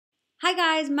Hi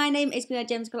guys, my name is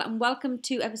Gemzicle and welcome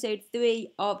to episode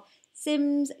 3 of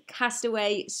Sims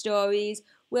Castaway Stories.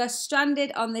 We are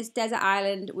stranded on this desert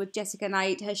island with Jessica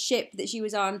Knight. Her ship that she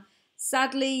was on,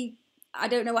 sadly, I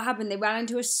don't know what happened. They ran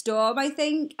into a storm, I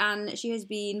think, and she has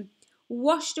been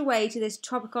washed away to this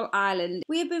tropical island.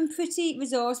 We have been pretty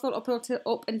resourceful up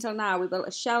until now. We built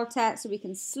a shelter so we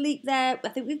can sleep there. I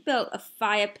think we've built a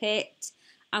fire pit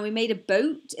and we made a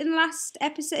boat in the last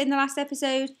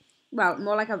episode. Well,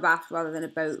 more like a raft rather than a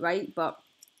boat, right? But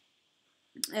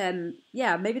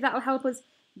yeah, maybe that'll help us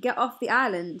get off the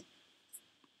island.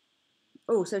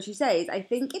 Oh, so she says, I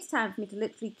think it's time for me to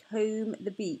literally comb the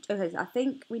beach. Okay, so I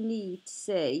think we need to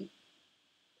see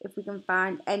if we can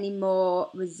find any more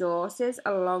resources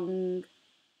along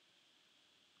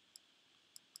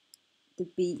the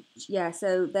beach. Yeah,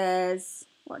 so there's,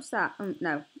 what's that?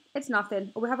 No, it's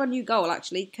nothing. Oh, we have our new goal,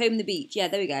 actually. Comb the beach. Yeah,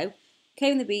 there we go.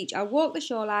 Comb the beach. I'll walk the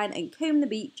shoreline and comb the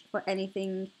beach for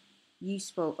anything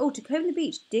useful. Oh, to comb the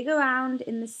beach, dig around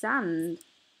in the sand.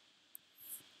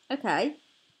 Okay.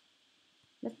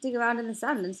 Let's dig around in the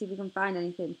sand and see if we can find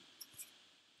anything.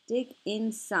 Dig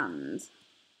in sand.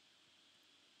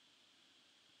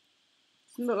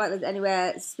 Doesn't look like there's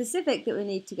anywhere specific that we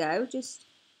need to go. Just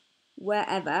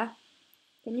wherever.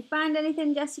 Can you find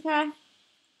anything, Jessica?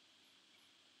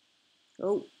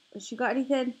 Oh, has she got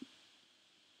anything?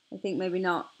 I think maybe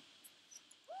not.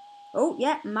 Oh,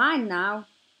 yeah, mine now.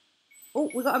 Oh,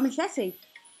 we got a machete.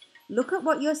 Look at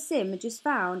what your sim just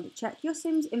found. Check your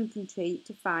sim's inventory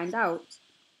to find out.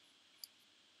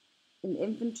 In the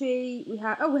inventory, we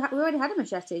have... Oh, we already had a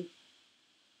machete.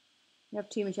 We have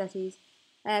 2 machetes.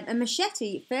 A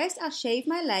machete. First, I'll shave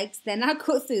my legs. Then I'll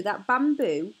cut through that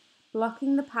bamboo,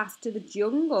 blocking the path to the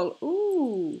jungle.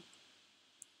 Ooh.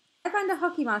 I found a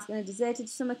hockey mask in a deserted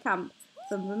summer camp.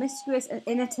 From promiscuous and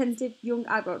inattentive young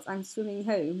adults, I'm swimming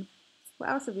home. What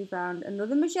else have we found?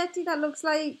 Another machete that looks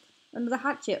like another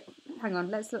hatchet. Hang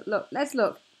on, let's look. Let's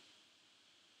look.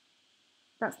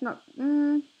 That's not...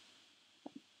 that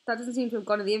doesn't seem to have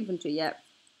gone to the inventory yet.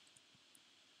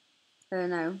 Oh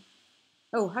no.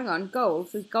 Oh, hang on. Goal.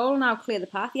 So goal now clear the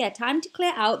path. Yeah, time to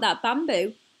clear out that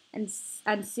bamboo and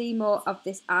see more of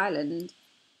this island.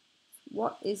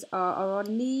 What is are our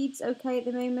needs okay at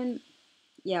the moment?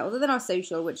 Yeah, other than our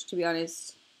social, which, to be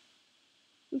honest,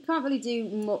 we can't really do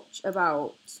much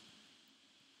about.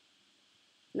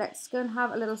 Let's go and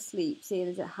have a little sleep, seeing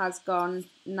as it has gone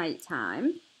night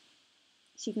time.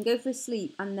 She can go for a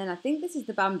sleep, and then I think this is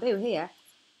the bamboo here.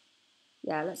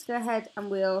 Yeah, let's go ahead and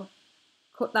we'll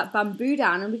cut that bamboo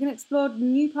down, and we can explore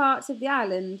new parts of the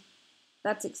island.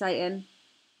 That's exciting.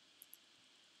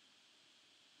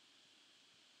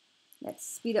 Let's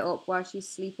speed it up while she's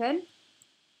sleeping.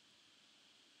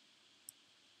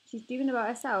 She's dreaming about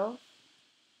herself.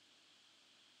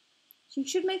 She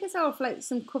should make herself like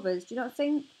some covers, do you not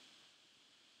think?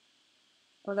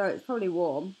 Although it's probably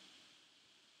warm.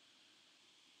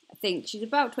 I think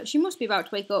she must be about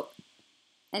to wake up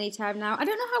anytime now. I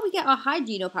don't know how we get our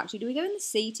hygiene up actually. Do we go in the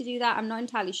sea to do that? I'm not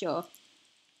entirely sure.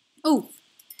 Oh,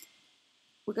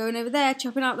 we're going over there,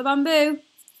 chopping out the bamboo.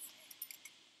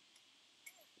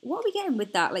 What are we getting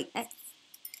with that? Like,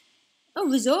 oh,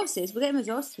 resources. We're getting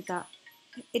resources with that.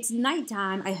 It's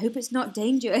nighttime. I hope it's not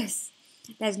dangerous.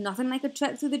 There's nothing like a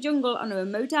trek through the jungle on a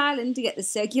remote island to get the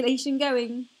circulation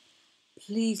going.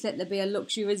 Please let there be a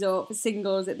luxury resort for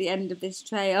singles at the end of this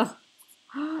trail.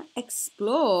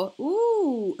 Explore.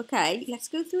 Ooh, okay. Let's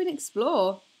go through and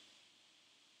explore.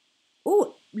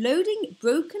 Oh, loading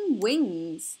broken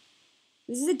wings.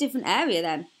 This is a different area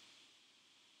then.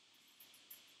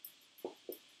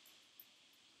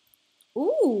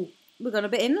 Ooh, we've gone a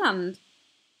bit inland.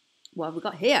 What have we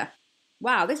got here?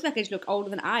 Wow, this wreckage looks older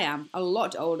than I am. A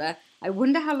lot older. I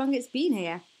wonder how long it's been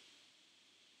here.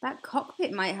 That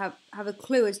cockpit might have a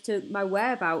clue as to my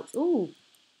whereabouts. Ooh,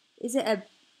 is it a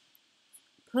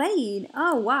plane?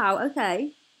 Oh, wow,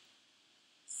 okay.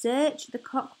 Search the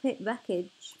cockpit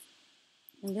wreckage.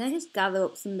 I'm going to just gather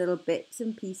up some little bits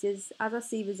and pieces as I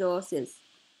see resources.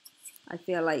 I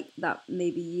feel like that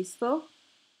may be useful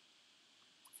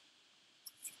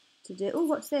to do. Oh,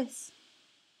 what's this?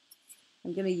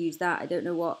 I'm going to use that. I don't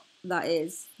know what that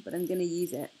is, but I'm going to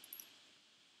use it.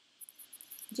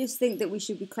 I just think that we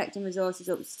should be collecting resources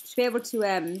up to be able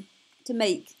to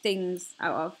make things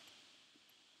out of.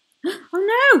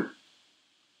 Oh no!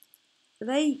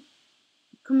 Are they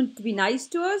coming to be nice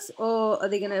to us, or are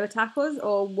they going to attack us,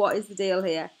 or what is the deal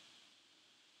here?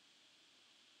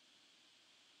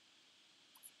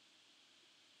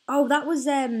 Oh, that was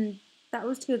to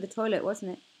go to the toilet,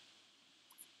 wasn't it?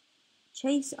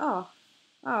 Chase off.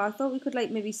 Oh, I thought we could like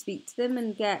maybe speak to them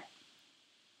and get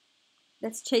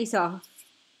Let's chase off.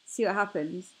 See what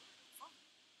happens.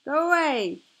 Go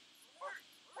away.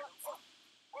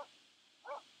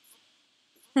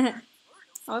 Oh,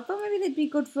 I thought maybe they'd be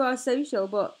good for our social,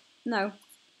 but no.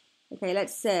 Okay,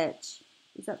 let's search.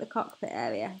 Is that the cockpit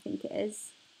area? I think it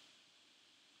is.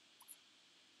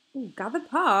 Ooh, gather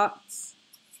parts.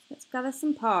 Let's gather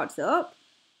some parts up.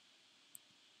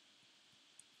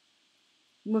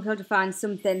 We'll have to find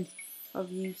something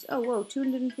of use. Oh, whoa,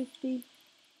 250.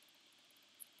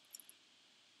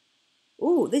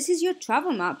 Oh, this is your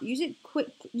travel map. Use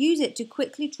it to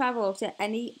quickly travel to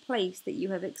any place that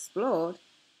you have explored.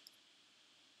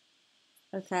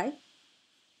 Okay.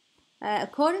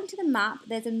 According to the map,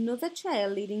 there's another trail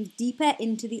leading deeper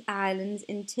into the island's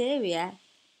interior.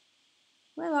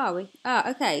 Where are we? Ah,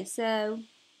 okay, so...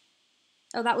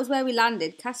 Oh, that was where we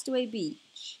landed. Castaway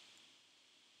Beach.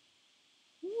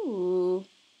 Ooh.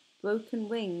 Broken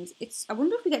wings. I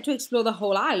wonder if we get to explore the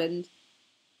whole island.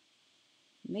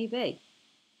 Maybe.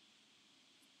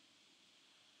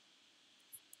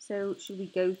 So, should we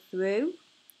go through?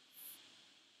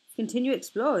 Continue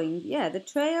exploring. Yeah,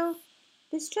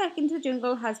 this trek into the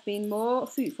jungle has been more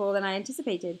fruitful than I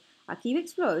anticipated. I'll keep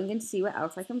exploring and see what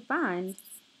else I can find.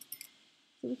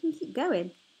 So we can keep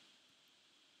going.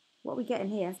 What are we getting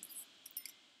here?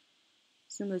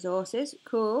 Some resources.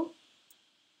 Cool.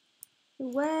 So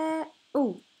where...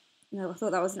 Oh, no, I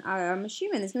thought that was an arrow. I'm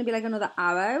assuming there's going to be like another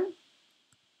arrow.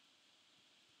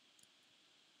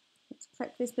 Let's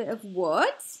collect this bit of wood.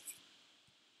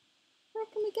 Where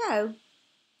can we go?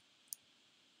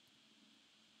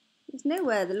 There's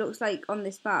nowhere that looks like on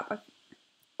this map.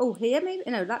 Oh, here maybe?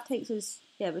 No, that takes us...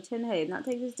 Yeah, return home. That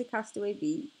takes us to Castaway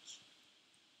Beach.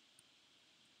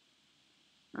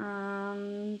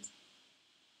 And...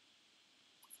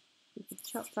 we could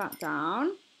chop that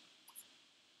down.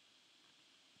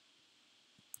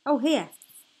 Oh, here.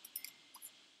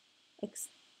 Can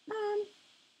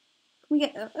we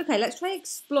get... Okay, let's try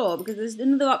explore, because there's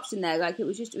another option there. Like, it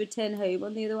was just return home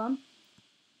on the other one.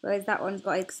 Whereas that one's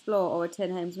got explore or return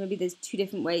home. So maybe there's two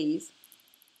different ways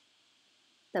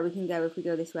that we can go if we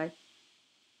go this way.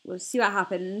 We'll see what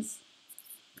happens.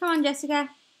 Come on, Jessica.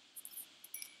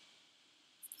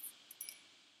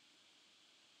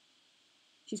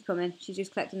 She's coming. She's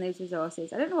just collecting those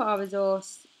resources. I don't know what our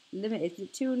resource limit is. Is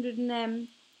it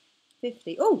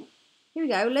 250? Oh, here we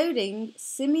go. Loading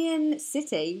Simian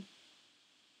City.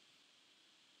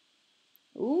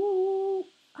 Ooh.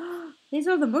 Here's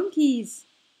all the monkeys.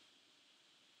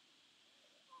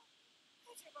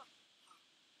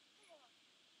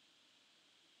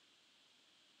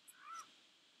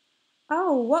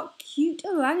 Oh, what cute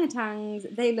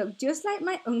orangutans. They look just like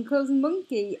my uncle's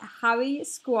monkey, Harry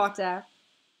Squatter.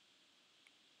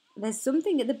 There's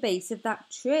something at the base of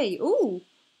that tree. Ooh.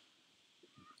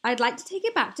 I'd like to take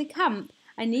it back to camp.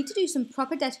 I need to do some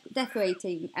proper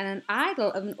decorating, and an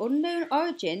idol of an unknown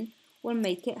origin will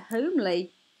make it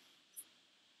homely.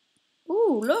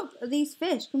 Ooh, look at these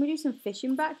fish. Can we do some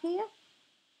fishing back here?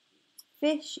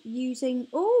 Fish using...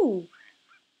 Ooh.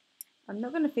 I'm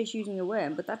not going to fish using a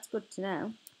worm, but that's good to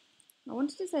know. I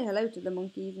wanted to say hello to the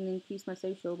monkeys and increase my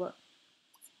social, but...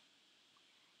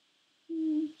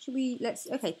 should we...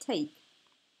 Okay, take.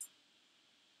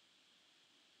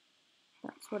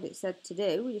 That's what it said to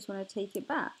do. We just want to take it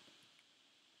back.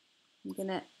 I'm going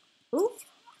to... Ooh.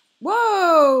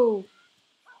 Whoa!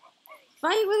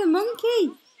 Fight with a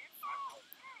monkey!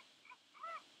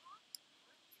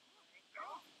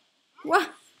 What?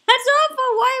 That's awful!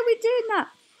 Why are we doing that?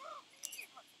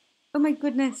 Oh my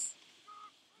goodness.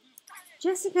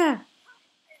 Jessica.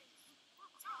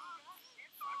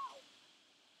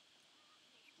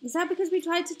 Is that because we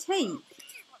tried to take?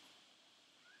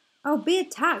 Oh, be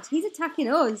attacked. He's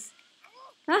attacking us.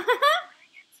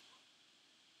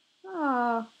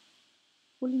 Oh.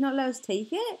 Will you not let us take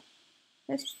it?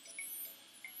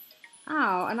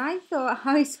 Ow, and I thought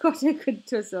Harry Squatter could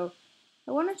tussle.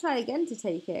 I want to try again to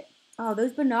take it. Oh,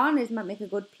 those bananas might make a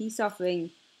good peace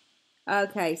offering.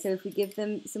 Okay, so if we give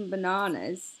them some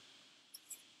bananas.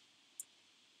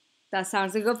 That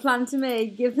sounds like a good plan to me.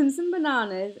 Give them some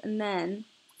bananas and then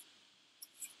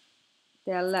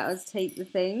they'll let us take the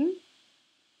thing.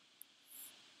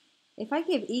 If I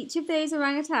give each of those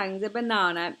orangutans a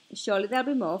banana, surely they'll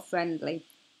be more friendly.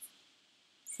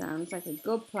 Sounds like a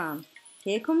good plan.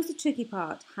 Here comes the tricky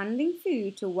part. Handing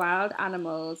food to wild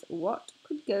animals. What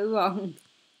could go wrong?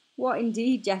 What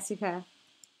indeed, Jessica?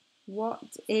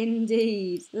 What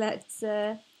indeed? Let's,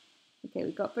 okay,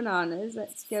 we've got bananas.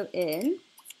 Let's go in.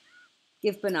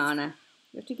 Give banana.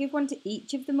 We have to give one to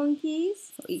each of the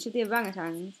monkeys, or each of the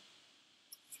orangutans.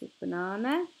 Give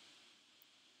banana.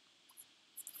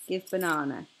 Give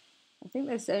banana. I think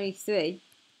there's only 3.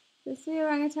 There's 3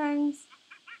 orangutans.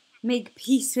 Make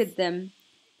peace with them.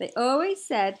 They always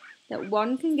said that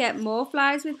one can get more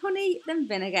flies with honey than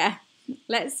vinegar.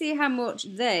 Let's see how much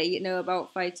they know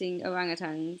about fighting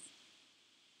orangutans.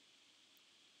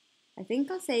 I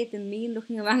think I'll save the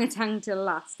mean-looking orangutan till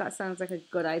last. That sounds like a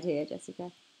good idea,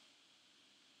 Jessica.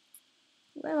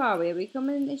 Where are we? Are we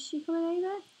coming? Is she coming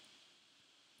over?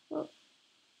 Oh,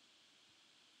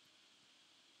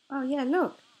 oh yeah,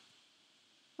 look.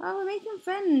 Oh, we're making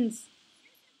friends.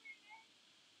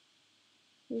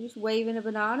 We're just waving a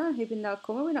banana, hoping they'll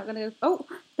come. We're not going to go. Oh,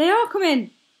 they are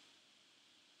coming.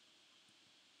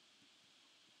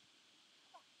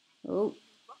 Oh.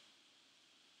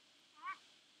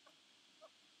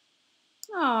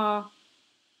 Oh.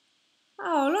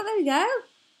 Oh, look, there we go.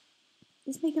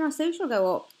 It's making our social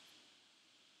go up.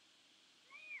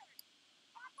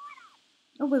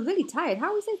 Oh, we're really tired.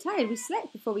 How are we so tired? We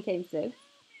slept before we came through.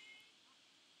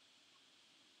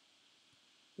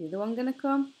 The other one going to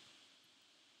come?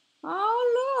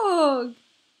 Oh, look.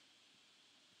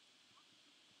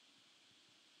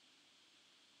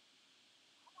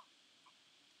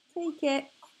 Take it.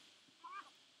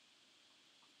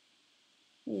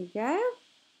 There you go.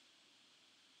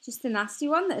 Just the nasty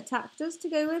one that attacked us to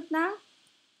go with now.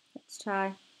 Let's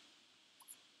try.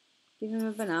 Give him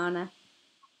a banana.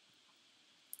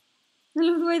 I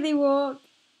love the way they walk.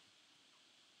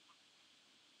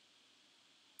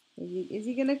 Is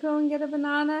he going to go and get a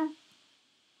banana?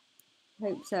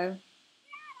 Hope so.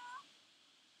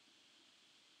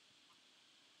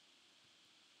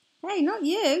 Hey, not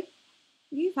you.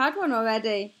 You've had one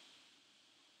already.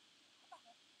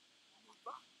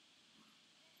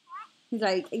 He's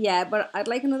like, yeah, but I'd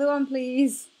like another one,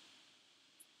 please.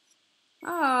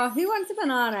 Oh, who wants a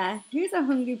banana? Who's a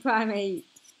hungry primate?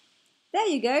 There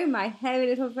you go, my hairy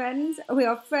little friends. We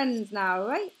are friends now,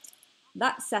 right?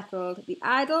 That's settled. The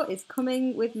idol is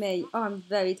coming with me. Oh, I'm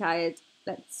very tired.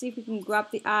 Let's see if we can grab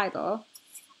the idol.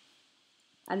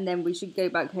 And then we should go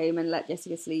back home and let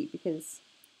Jessica sleep because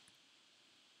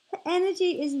her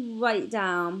energy is right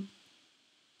down.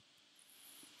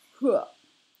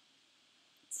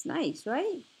 It's nice,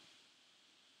 right?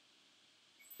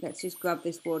 Let's just grab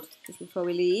this wood just before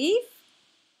we leave.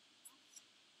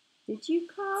 Did you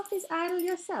carve this idol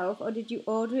yourself or did you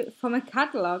order it from a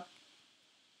catalogue?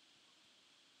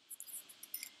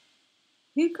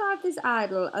 Who carved this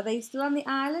idol? Are they still on the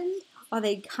island? Are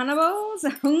they cannibals?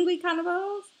 Hungry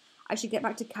cannibals? I should get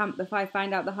back to camp before I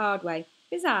find out the hard way.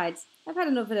 Besides, I've had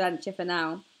enough adventure for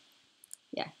now.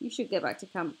 Yeah, you should get back to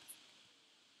camp.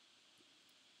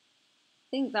 I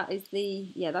think that is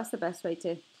that's the best way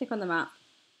to click on the map.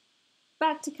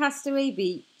 Back to Castaway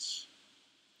Beach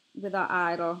with our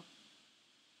idol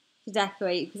to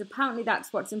decorate, because apparently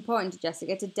that's what's important to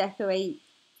Jessica, to decorate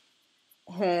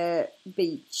her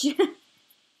beach.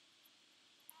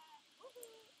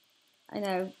 I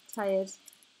know, tired.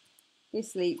 Go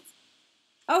sleep.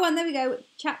 Oh, and there we go.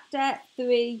 Chapter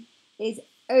 3 is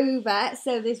over.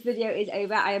 So this video is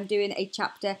over. I am doing a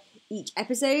chapter each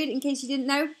episode, in case you didn't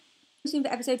know. Soon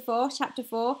for episode 4, chapter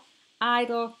 4,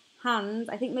 Idle Hands.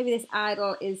 I think maybe this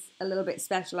idol is a little bit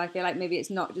special. I feel like maybe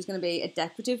it's not just going to be a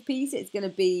decorative piece. It's going to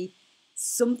be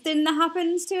something that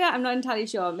happens to it. I'm not entirely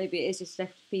sure. Maybe it is just a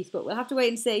decorative piece, but we'll have to wait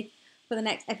and see for the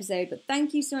next episode. But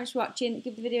thank you so much for watching.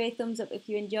 Give the video a thumbs up if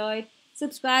you enjoyed.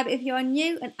 Subscribe if you are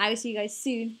new, and I will see you guys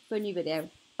soon for a new video.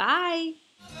 Bye!